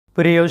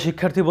প্রিয়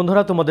শিক্ষার্থী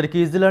বন্ধুরা, তোমাদেরকে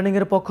ইজি লার্নিং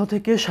এর পক্ষ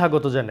থেকে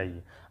স্বাগত জানাই।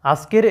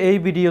 আজকের এই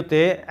ভিডিওতে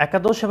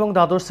একাদশ এবং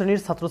দ্বাদশ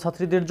শ্রেণীর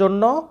ছাত্রছাত্রীদের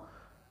জন্য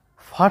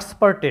ফার্স্ট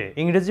পার্টে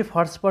ইংরেজি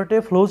ফার্স্ট পার্টে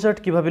ফ্লোচার্ট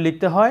কীভাবে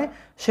লিখতে হয়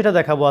সেটা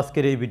দেখাবো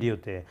আজকের এই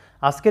ভিডিওতে।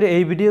 আজকের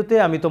এই ভিডিওতে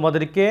আমি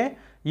তোমাদেরকে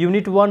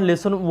ইউনিট 1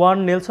 লেসন 1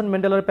 নেলসন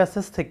ম্যান্ডেলার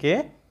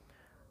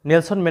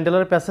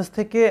প্যাসেজ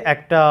থেকে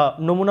একটা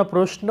নমুনা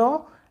প্রশ্ন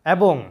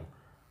এবং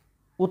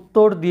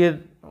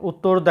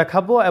উত্তর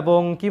দেখাবো এবং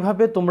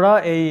কিভাবে তোমরা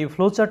এই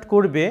ফ্লোচার্ট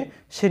করবে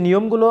সে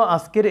নিয়মগুলো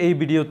আজকের এই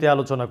ভিডিওতে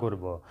আলোচনা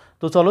করব।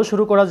 তো চলো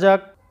শুরু করা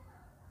যাক।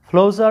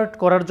 ফ্লোচার্ট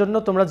করার জন্য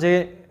তোমরা যে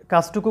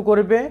কাজটুকু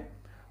করবে,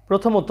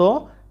 প্রথমত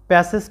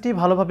প্যাসেজটি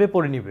ভালোভাবে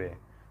পড়ে নিবে।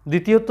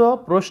 দ্বিতীয়ত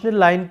প্রশ্নের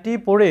লাইনটি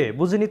পড়ে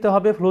বুঝে নিতে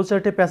হবে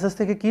ফ্লোচার্টে প্যাসেজ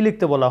থেকে কী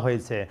লিখতে বলা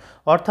হয়েছে।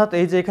 অর্থাৎ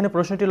এই যে এখানে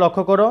প্রশ্নটি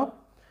লক্ষ্য করো,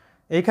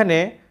 এইখানে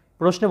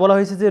প্রশ্নে বলা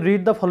হয়েছে যে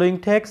read the following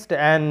text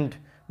and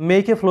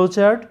make a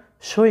flowchart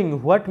showing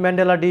what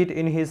Mandela did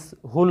in his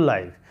whole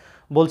life.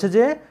 বলছে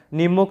যে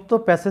নিম্নোক্ত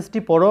প্যাসেজটি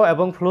পড়ো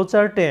এবং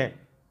ফ্লোচার্টে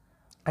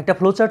একটা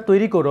ফ্লোচার্ট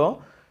তৈরি করো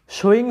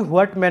showing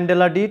what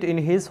Mandela did in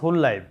his whole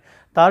life.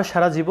 তার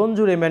সারা জীবন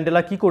জুড়ে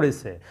ম্যান্ডেলা কি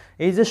করেছে।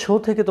 এই যে শো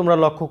থেকে তোমরা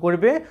লক্ষ্য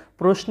করবে,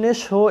 প্রশ্নে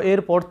শো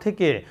এর পর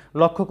থেকে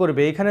লক্ষ্য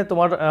করবে, এখানে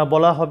তোমার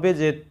বলা হবে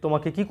যে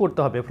তোমাকে কি করতে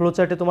হবে,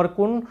 ফ্লোচার্টে তোমার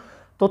কোন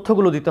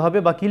তথ্যগুলো দিতে হবে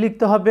বা কী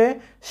লিখতে হবে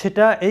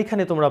সেটা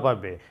এইখানে তোমরা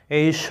পাবে।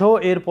 এই শো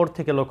এর পর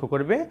থেকে লক্ষ্য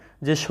করবে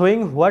যে শোয়িং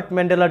হোয়াট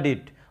ম্যান্ডেলা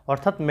ডিড,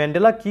 অর্থাৎ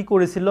ম্যান্ডেলা কি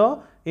করেছিল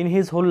ইন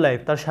হিজ হোল লাইফ,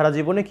 তার সারা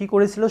জীবনে কি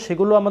করেছিল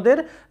সেগুলো আমাদের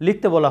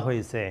লিখতে বলা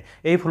হয়েছে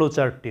এই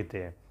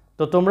ফ্লোচার্টটিতে।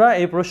 তো তোমরা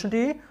এই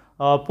প্রশ্নটি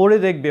পড়ে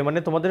দেখবে, মানে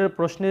তোমাদের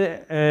প্রশ্নে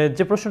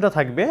যে প্রশ্নটা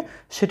থাকবে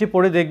সেটি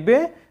পড়ে দেখবে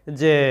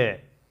যে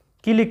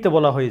কি লিখতে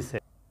বলা হয়েছে।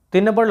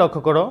 3 নম্বর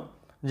লক্ষ্য করো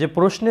যে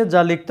প্রশ্নে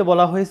যা লিখতে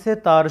বলা হয়েছে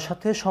তার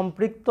সাথে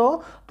সম্পৃক্ত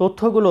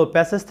তথ্যগুলো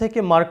প্যাসেজ থেকে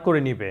মার্ক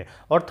করে নিবে।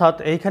 অর্থাৎ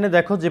এইখানে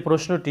দেখো যে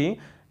প্রশ্নটি,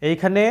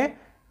 এইখানে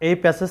এই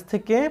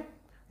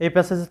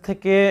প্যাসেজ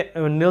থেকে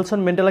নেলসন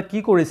ম্যান্ডেলা কি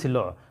করেছিল,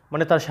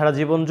 মানে তার সারা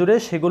জীবন জুড়ে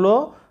সেগুলো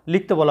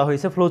লিখতে বলা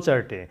হয়েছে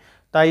ফ্লোচার্টে।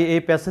 তাই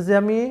এই প্যাসেজে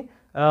আমি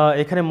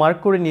এখানে মার্ক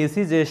করে নিয়েছি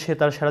যে সে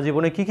তার সারা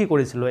জীবনে কি কি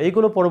করেছিল,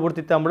 এইগুলো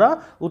পরবর্তীতে আমরা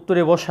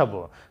উত্তরে বসাবো।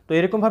 তো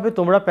এরকমভাবে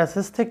তোমরা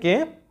প্যাসেজ থেকে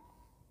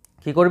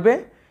কি করবে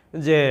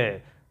যে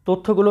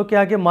তথ্যগুলোকে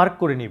আগে মার্ক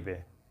করে নিবে।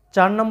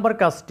 4 নম্বর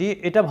কাজটি,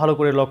 এটা ভালো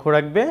করে লক্ষ্য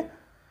রাখবে।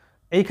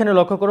 এইখানে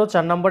লক্ষ্য করো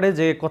 4 নম্বরে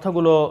যে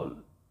কথাগুলো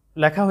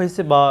লেখা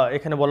হয়েছে বা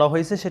এখানে বলা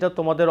হয়েছে সেটা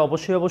তোমাদের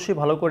অবশ্যই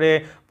ভালো করে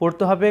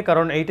পড়তে হবে,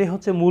 কারণ এইটাই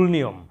হচ্ছে মূল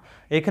নিয়ম।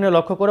 এখানে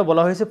লক্ষ্য করে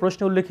বলা হয়েছে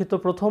প্রশ্নে উল্লেখিত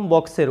প্রথম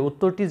বক্সের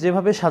উত্তরটি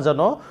যেভাবে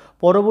সাজানো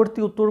পরবর্তী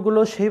উত্তরগুলো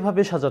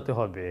সেইভাবে সাজাতে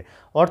হবে।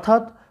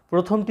 অর্থাৎ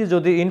প্রথমটি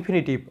যদি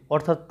ইনফিনিটিভ,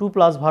 অর্থাৎ 2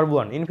 + ভার্ব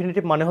 1,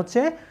 ইনফিনিটিভ মানে হচ্ছে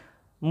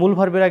মূল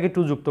ভার্বের আগে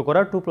 2 যুক্ত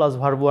করা, 2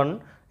 + ভার্ব 1,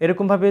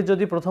 এরকমভাবে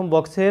যদি প্রথম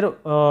বক্সের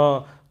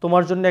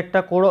তোমার জন্য একটা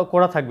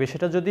করা থাকবে,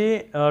 সেটা যদি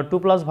 2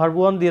 + ভার্ব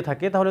 1 দিয়ে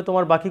থাকে তাহলে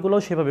তোমার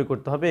বাকিগুলোও সেভাবে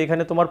করতে হবে।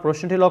 এখানে তোমার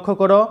প্রশ্নটি লক্ষ্য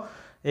করো,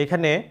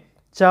 এখানে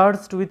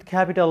চার্জড উইথ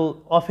ক্যাপিটাল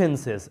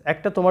অফেন্সেস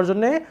একটা তোমার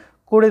জন্য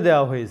করে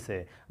দেওয়া হয়েছে,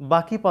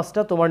 বাকি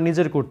 5টা তোমার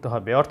নিজের করতে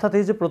হবে। অর্থাৎ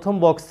এই যে প্রথম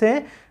বক্সে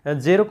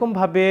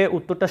যেরকমভাবে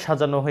উত্তরটা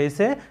সাজানো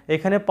হয়েছে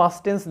এখানে পাস্ট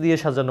টেন্স দিয়ে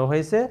সাজানো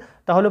হয়েছে,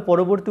 তাহলে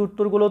পরবর্তী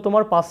উত্তরগুলো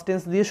তোমার পাস্ট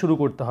টেন্স দিয়ে শুরু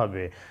করতে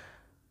হবে।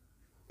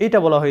 এটা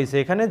বলা হয়েছে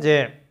এখানে যে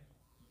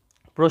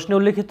প্রশ্নে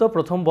উল্লেখিত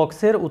প্রথম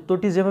বক্সের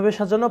উত্তরটি যেভাবে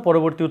সাজানো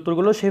পরবর্তী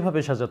উত্তরগুলো সেইভাবে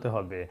সাজাতে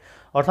হবে।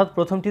 অর্থাৎ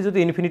প্রথমটি যদি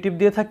ইনফিনিটিভ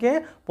দিয়ে থাকে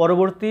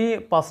পরবর্তী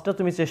 5টা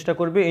তুমি চেষ্টা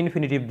করবে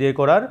ইনফিনিটিভ দিয়ে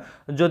করার।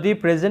 যদি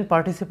প্রেজেন্ট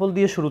পার্টিসিপল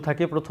দিয়ে শুরু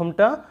থাকে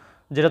প্রথমটা,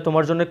 যেটা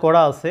তোমার জন্য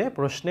করা আছে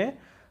প্রশ্নে,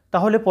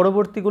 তাহলে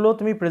পরবর্তীগুলো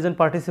তুমি প্রেজেন্ট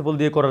পার্টিসিপল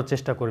দিয়ে করার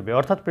চেষ্টা করবে।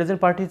 অর্থাৎ প্রেজেন্ট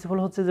পার্টিসিপল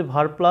হচ্ছে যে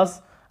ভার্ব প্লাস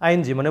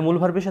আইএনজি, মানে মূল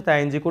ভার্বের সাথে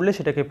আইএনজি করলে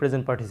সেটাকে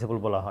প্রেজেন্ট পার্টিসিপল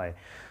বলা হয়।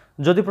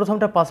 যদি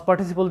প্রথমটা পাস্ট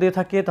পার্টিসিপল দিয়ে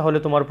থাকে তাহলে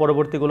তোমার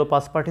পরবর্তীগুলো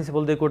পাস্ট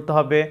পার্টিসিপল দিয়ে করতে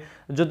হবে।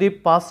 যদি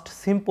পাস্ট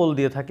সিম্পল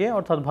দিয়ে থাকে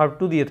অর্থাৎ ভার্ব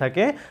টু দিয়ে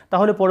থাকে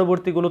তাহলে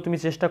পরবর্তীগুলো তুমি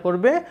চেষ্টা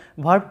করবে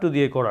ভার্ব টু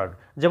দিয়ে করার।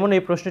 যেমন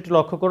এই প্রশ্নটি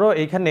লক্ষ্য করো,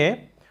 এইখানে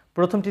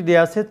প্রথমটি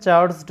দেওয়া আছে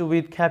চার্জড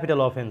উইথ ক্যাপিটাল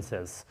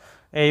অফেন্সেস।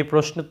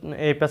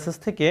 এই প্যাসেজ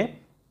থেকে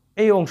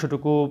এই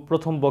অংশটুকু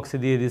প্রথম বক্সে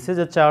দিয়ে দিছে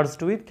যে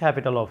চার্জড উইথ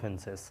ক্যাপিটাল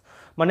অফেন্সেস,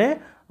 মানে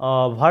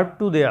ভার্ব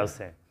টু দেওয়া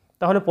আছে।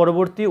 তাহলে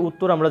পরবর্তী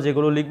উত্তর আমরা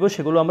যেগুলো লিখব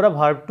সেগুলো আমরা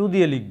ভার্ব টু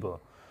দিয়ে লিখব।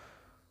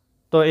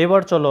 তো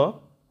এবার চলো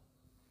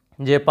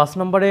যে 5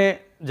 নম্বরে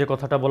যে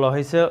কথাটা বলা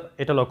হয়েছে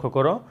এটা লক্ষ্য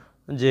করো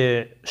যে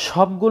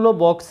সবগুলো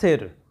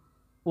বক্সের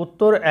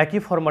উত্তর একই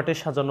ফরম্যাটে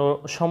সাজানো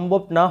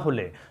সম্ভব না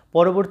হলে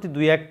পরবর্তী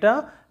 2-1টা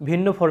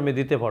ভিন্ন ফর্মে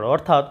দিতে পারো।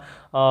 অর্থাৎ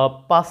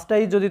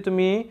 5টাই যদি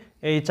তুমি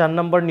এই 4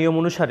 নম্বর নিয়ম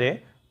অনুসারে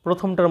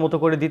প্রথমটার মতো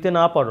করে দিতে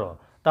না পারো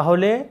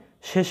তাহলে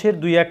শেষের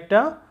 2-1টা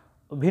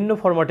ভিন্ন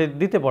ফরম্যাটে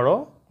দিতে পারো,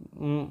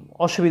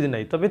 অসুবিধে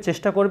নেই, তবে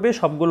চেষ্টা করবে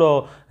সবগুলো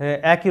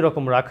একই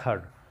রকম রাখার।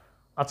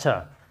 আচ্ছা,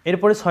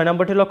 এরপরে 6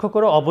 নম্বরটি লক্ষ্য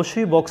করো,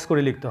 অবশ্যই বক্স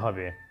করে লিখতে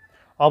হবে।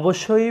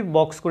 অবশ্যই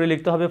বক্স করে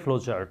লিখতে হবে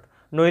ফ্লোচার্ট,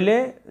 নইলে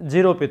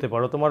 0 পেতে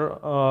পারো, তোমার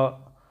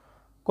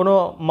কোনো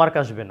মার্ক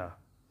আসবে না।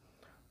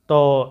 তো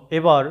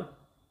এবার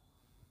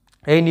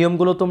এই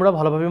নিয়মগুলো তোমরা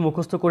ভালোভাবে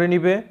মুখস্থ করে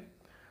নিবে,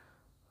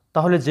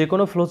 তাহলে যে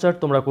কোনো ফ্লোচার্ট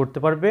তোমরা করতে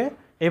পারবে।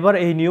 এবার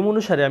এই নিয়ম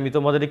অনুসারে আমি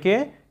তোমাদেরকে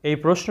এই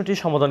প্রশ্নটি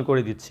সমাধান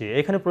করে দিচ্ছি।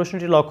 এখানে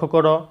প্রশ্নটি লক্ষ্য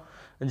করো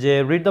যে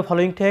read the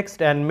following text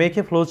and make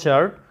a flow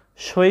chart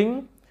showing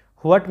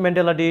what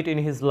Mandela did in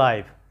his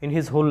life, in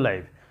his whole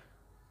life.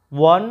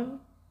 1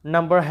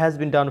 number has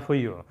been done for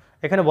you.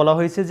 এখানে বলা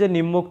হয়েছে যে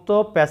নিম্নোক্ত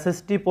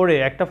প্যাসেজটি পড়ে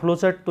একটা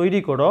ফ্লোচার্ট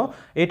তৈরি করো,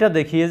 এটা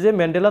দেখিয়ে যে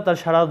ম্যান্ডেলা তার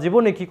সারা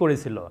জীবনে কি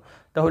করেছিল।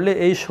 তাহলে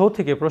এই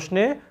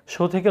প্রশ্নে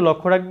শো থেকে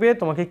লক্ষ্য রাখবে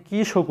তোমাকে কি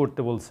শো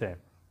করতে বলছে।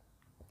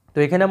 তো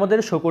এখানে আমাদের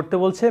শো করতে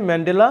বলছে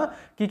ম্যান্ডেলা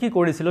কি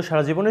করেছিল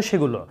সারা জীবনে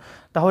সেগুলো।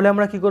 তাহলে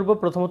আমরা কি করব,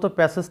 প্রথমত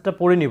প্যাসেজটা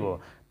পড়ে নিব।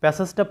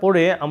 প্যাসেজটা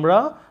পড়ে আমরা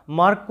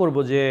মার্ক করব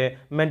যে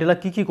ম্যান্ডেলা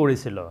কি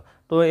করেছিল।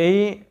 তো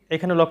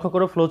এখানে লক্ষ্য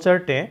করো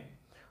ফ্লোচার্টে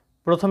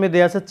প্রথমে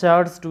দেয়া আছে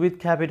চার্জড উইথ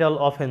ক্যাপিটাল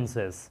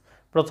অফেন্সেস।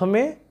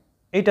 প্রথমে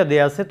এইটা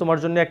দেয়া আছে, তোমার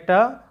জন্য একটা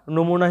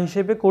নমুনা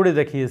হিসেবে করে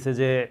দেখিয়েছে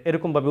যে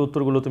এরকমভাবে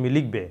উত্তরগুলো তুমি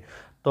লিখবে।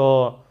 তো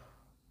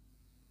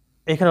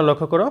এখানে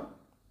লক্ষ্য করো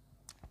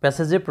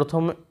প্যাসেজে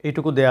প্রথম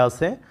এইটুকু দেয়া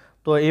আছে।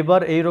 তো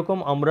এবার এইরকম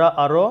আমরা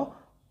আরও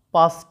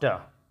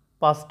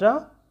পাঁচটা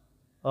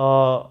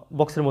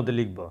বক্সের মধ্যে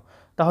লিখব।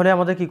 তাহলে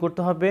আমাদের কি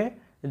করতে হবে,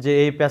 যে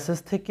এই প্যাসেজ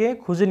থেকে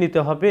খুঁজে নিতে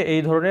হবে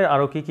এই ধরনের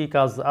আরও কি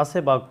কাজ আছে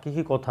বা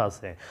কি কথা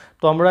আছে।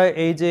 তো আমরা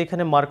এই যে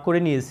এখানে মার্ক করে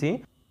নিয়েছি,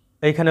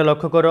 এইখানে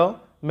লক্ষ্য করো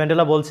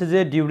ম্যান্ডেলা বলছে যে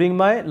during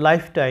my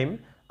life time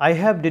I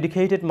have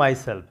dedicated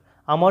myself,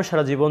 আমার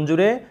সারা জীবন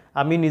জুড়ে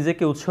আমি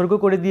নিজেকে উৎসর্গ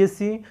করে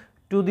দিয়েছি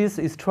to this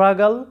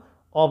struggle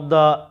of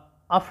the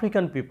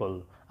African people,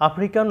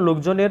 African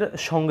লোকজনের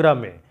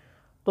সংগ্রামে।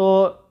 তো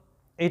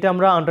এইটা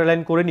আমরা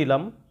আন্ডারলাইন করে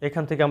নিলাম,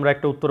 এখান থেকে আমরা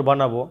একটা উত্তর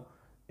বানাবো।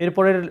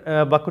 এরপরের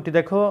বাক্যটি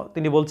দেখো,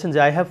 তিনি বলছেন যে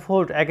I have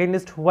fort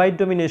against white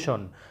domination,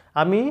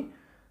 আমি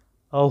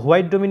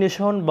হোয়াইট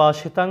ডমিনেশন বা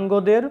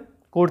শ্বেতাঙ্গদের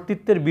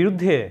কর্তৃত্বের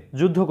বিরুদ্ধে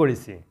যুদ্ধ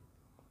করেছি।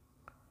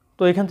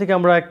 তো এখান থেকে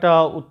আমরা একটা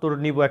উত্তর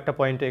নিব, একটা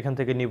পয়েন্ট এখান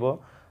থেকে নিব।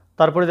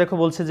 তারপরে দেখো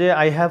বলছে যে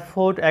I have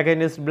fort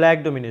against black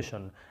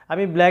domination,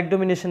 আমি ব্ল্যাক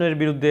ডমিনেশনের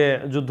বিরুদ্ধে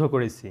যুদ্ধ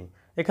করেছি।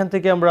 এখান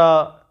থেকে আমরা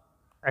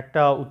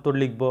একটা উত্তর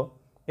লিখব।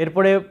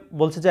 এরপরে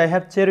বলছে যে I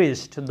have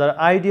cherished the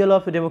ideal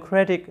of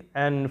Democratic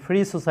and free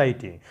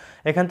society.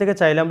 এখান থেকে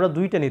চাইলে আমরা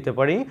দুইটা নিতে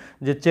পারি,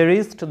 যে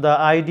cherished the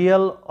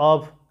ideal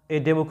of a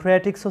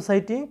democratic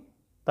society,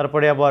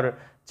 তারপরে আবার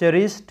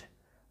cherished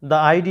the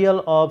ideal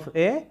of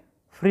A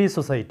free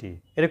society.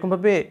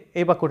 এরকমভাবে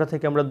এই বাক্যটা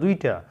থেকে আমরা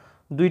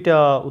দুইটা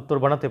উত্তর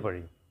বানাতে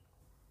পারি।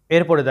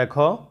 এরপরে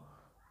দেখো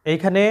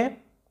এইখানে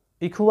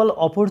ইকুয়াল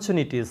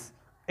অপরচুনিটিস,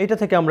 এইটা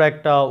থেকে আমরা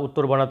একটা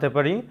উত্তর বানাতে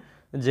পারি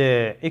যে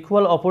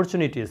ইকুয়াল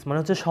অপরচুনিটিস মানে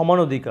হচ্ছে সমান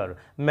অধিকার।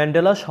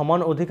 ম্যান্ডেলা সমান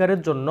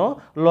অধিকারের জন্য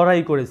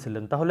লড়াই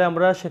করেছিলেন। তাহলে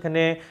আমরা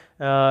সেখানে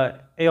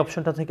এই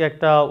অপশনটা থেকে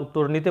একটা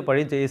উত্তর নিতে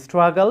পারি যে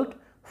স্ট্রাগলড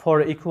ফর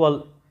ইকুয়াল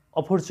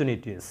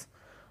অপরচুনিটিস।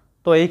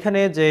 তো এইখানে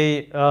যেই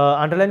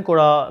আন্ডারলাইন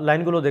করা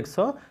লাইনগুলো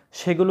দেখছো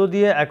সেগুলো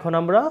দিয়ে এখন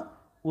আমরা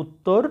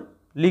উত্তর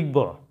লিখব।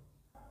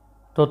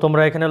 তো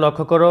তোমরা এখানে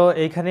লক্ষ্য করো,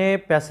 এইখানে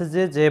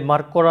প্যাসেজে যে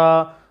মার্ক করা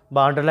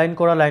বা আন্ডারলাইন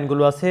করা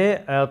লাইনগুলো আছে,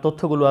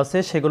 তথ্যগুলো আছে,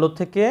 সেগুলো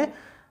থেকে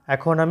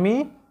এখন আমি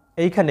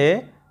এইখানে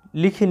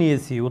লিখে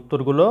নিয়েছি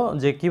উত্তরগুলো,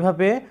 যে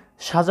কিভাবে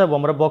সাজাবো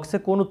আমরা বক্সে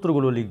কোন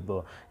উত্তরগুলো লিখব।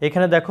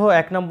 এখানে দেখো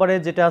 1 নম্বরে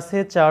যেটা আছে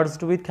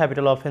চার্জড উইথ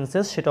ক্যাপিটাল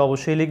অফেন্সেস, সেটা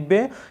অবশ্যই লিখবে।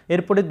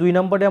 এরপরে 2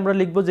 নম্বরে আমরা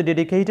লিখব যে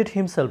dedicated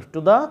himself to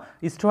the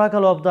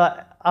struggle of the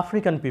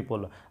African people,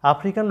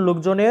 African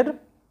লোকজনের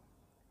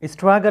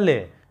স্ট্রাগলে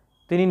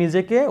তিনি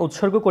নিজেকে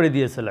উৎসর্গ করে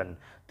দিয়েছিলেন।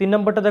 3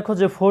 নম্বরটা দেখো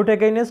যে ফোর্ট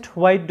অ্যাগেইনস্ট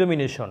হোয়াইট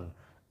ডমিনেশন,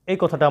 এই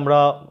কথাটা আমরা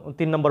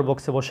 3 নম্বর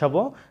বক্সে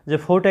বসাবো যে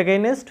fort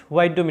against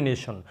white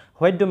domination,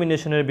 white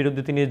ডমিনেশনের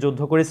বিরুদ্ধে তিনি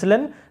যুদ্ধ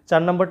করেছিলেন।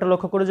 4 নম্বরটা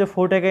লক্ষ্য করে যে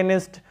fort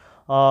against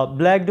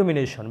black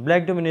domination,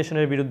 black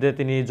ডমিনেশনের বিরুদ্ধে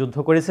তিনি যুদ্ধ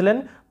করেছিলেন।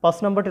 5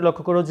 নম্বরটি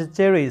লক্ষ্য করো যে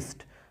cherished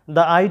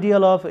the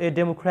ideal of a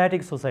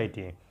democratic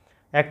society,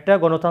 একটা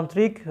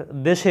গণতান্ত্রিক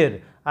দেশের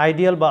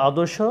আইডিয়াল বা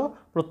আদর্শ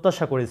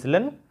প্রত্যাশা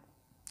করেছিলেন।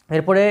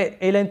 এরপরে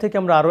এই লাইন থেকে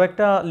আমরা আরও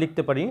একটা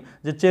লিখতে পারি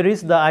যে cherish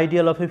the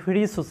ideal of A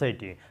free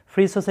society,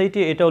 free society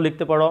এটাও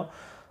লিখতে পারো।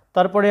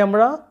 তারপরে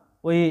আমরা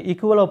ওই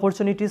ইকুয়াল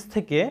অপরচুনিটিস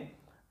থেকে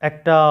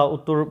একটা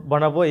উত্তর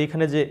বানাবো।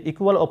 এইখানে যে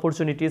ইকুয়াল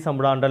অপরচুনিটিস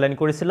আমরা আন্ডারলাইন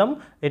করেছিলাম,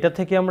 এটা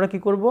থেকে আমরা কি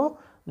করব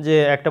যে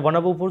একটা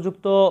বানাবো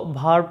উপযুক্ত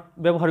ভার্ব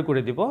ব্যবহার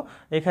করে দিব।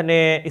 এখানে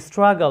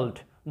স্ট্রাগলড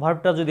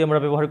ভার্বটা যদি আমরা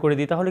ব্যবহার করে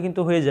দিই তাহলে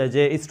কিন্তু হয়ে যায়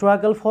যে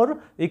স্ট্রাগল ফর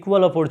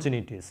ইকুয়াল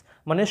অপরচুনিটিস,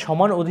 মানে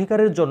সমান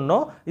অধিকারের জন্য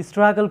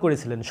স্ট্রাগল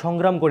করেছিলেন,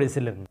 সংগ্রাম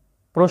করেছিলেন।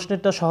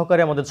 প্রশ্নেরটা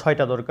সহকারে আমাদের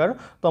 6টা দরকার,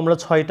 তো আমরা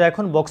 6টা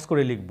এখন বক্স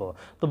করে লিখব।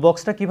 তো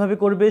বক্সটা কিভাবে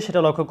করবে সেটা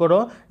লক্ষ্য করো,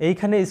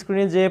 এইখানে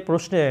স্ক্রিনে যে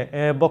প্রশ্নে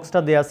বক্সটা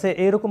দেওয়া আছে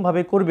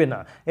এরকমভাবে করবে না,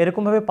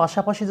 এরকমভাবে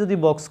পাশাপাশি যদি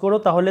বক্স করো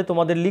তাহলে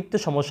তোমাদের লিখতে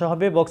সমস্যা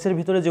হবে। বক্সের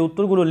ভিতরে যে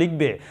উত্তরগুলো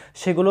লিখবে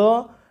সেগুলো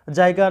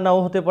জায়গা নাও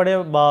হতে পারে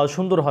বা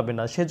সুন্দর হবে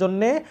না,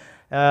 সেজন্যে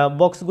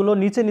বক্সগুলো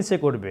নিচে নিচে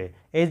করবে।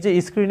 এই যে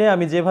স্ক্রিনে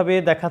আমি যেভাবে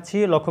দেখাচ্ছি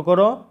লক্ষ্য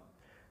করো,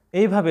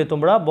 এইভাবে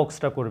তোমরা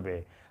বক্সটা করবে,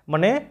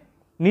 মানে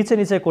নিচে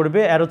নিচে করবে,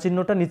 অ্যারো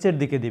চিহ্নটা নিচের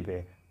দিকে দিবে।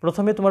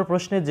 প্রথমে তোমার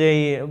প্রশ্নে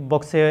যেই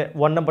বক্সে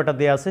 1 নাম্বারটা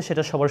দেওয়া আছে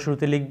সেটা সবার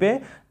শুরুতে লিখবে,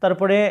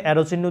 তারপরে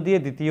অ্যারো চিহ্ন দিয়ে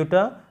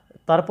দ্বিতীয়টা,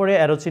 তারপরে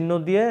অ্যারো চিহ্ন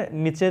দিয়ে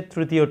নিচে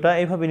তৃতীয়টা,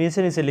 এইভাবে নিচে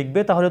নিচে লিখবে,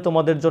 তাহলে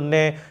তোমাদের জন্য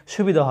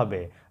সুবিধা হবে,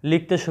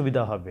 লিখতে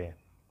সুবিধা হবে।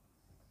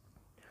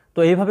 তো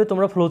এইভাবে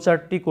তোমরা ফ্লো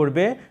চার্টটি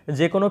করবে,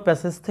 যে কোনো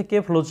প্যাসেজ থেকে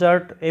ফ্লো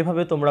চার্ট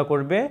এইভাবে তোমরা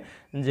করবে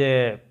যে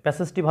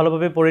প্যাসেজটি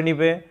ভালোভাবে পড়ে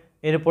নিবে,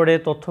 এরপরে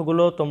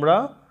তথ্যগুলো তোমরা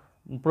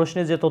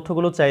প্রশ্নে যে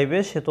তথ্যগুলো চাইবে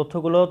সে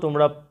তথ্যগুলো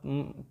তোমরা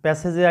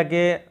প্যাসেজে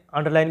আগে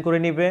আন্ডারলাইন করে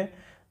নিবে।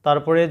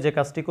 তারপরে যে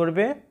কাজটি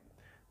করবে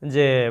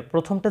যে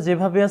প্রথমটা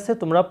যেভাবে আছে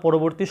তোমরা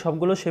পরবর্তী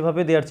সবগুলো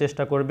সেভাবে দেওয়ার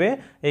চেষ্টা করবে।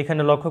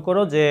 এইখানে লক্ষ্য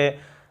করো যে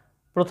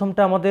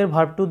প্রথমটা আমাদের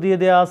ভার্ব টু দিয়ে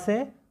দেওয়া আছে,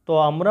 তো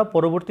আমরা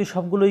পরবর্তী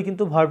সবগুলোই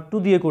কিন্তু ভার্ব টু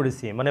দিয়ে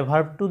করেছি, মানে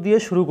ভার্ব টু দিয়ে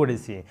শুরু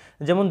করেছি।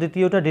 যেমন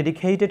দ্বিতীয়টা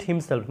ডেডিকেটেড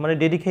হিমসেলফ, মানে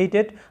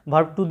ডেডিকেটেড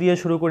ভার্ব টু দিয়ে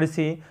শুরু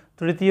করেছি।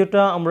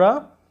 তৃতীয়টা আমরা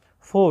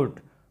ফোর্ট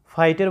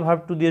ফাইটের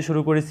ভার্ব টু দিয়ে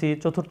শুরু করেছি।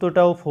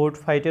 চতুর্থটাও ফোর্ট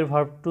ফাইটের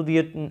ভার্ব টু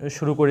দিয়ে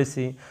শুরু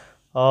করেছি।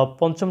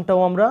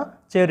 পঞ্চমটাও আমরা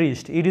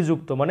চেরিশড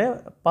ইডিযুক্ত মানে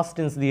পাস্ট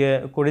টেন্স দিয়ে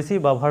করেছি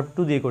বা ভার্ব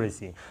টু দিয়ে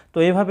করেছি। তো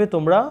এইভাবে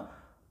তোমরা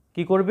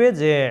কি করবে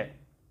যে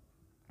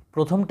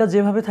প্রথমটা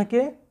যেভাবে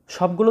থাকে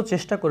সবগুলো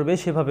চেষ্টা করবে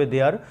সেভাবে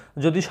দেওয়ার।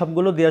 যদি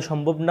সবগুলো দেওয়া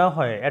সম্ভব না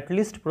হয়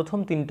অ্যাটলিস্ট প্রথম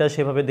 3টা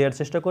সেভাবে দেওয়ার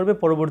চেষ্টা করবে,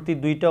 পরবর্তী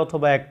 2টা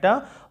অথবা একটা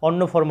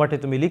অন্য ফরম্যাটে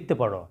তুমি লিখতে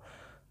পারো।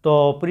 তো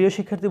প্রিয়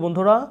শিক্ষার্থী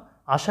বন্ধুরা,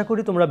 আশা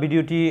করি তোমরা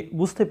ভিডিওটি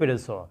বুঝতে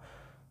পেরেছো।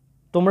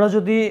 তোমরা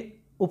যদি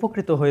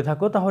উপকৃত হয়ে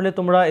থাকো তাহলে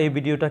তোমরা এই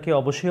ভিডিওটাকে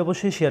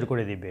অবশ্যই শেয়ার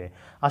করে দিবে।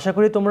 আশা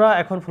করি তোমরা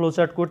এখন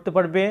ফ্লোচার্ট করতে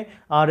পারবে।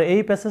 আর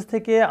এই প্যাসেজ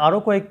থেকে আরও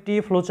কয়েকটি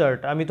ফ্লোচার্ট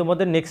আমি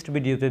তোমাদের নেক্সট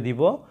ভিডিওতে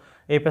দিব।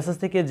 এই প্যাসেজ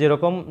থেকে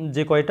যেরকম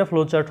যে কয়টা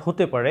ফ্লোচার্ট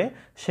হতে পারে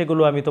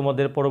সেগুলো আমি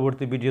তোমাদের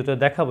পরবর্তী ভিডিওতে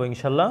দেখাবো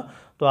ইনশাল্লাহ।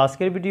 তো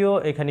আজকের ভিডিও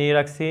এখানেই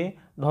রাখছি।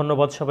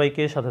 ধন্যবাদ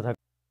সবাইকে, সাথে থাকো।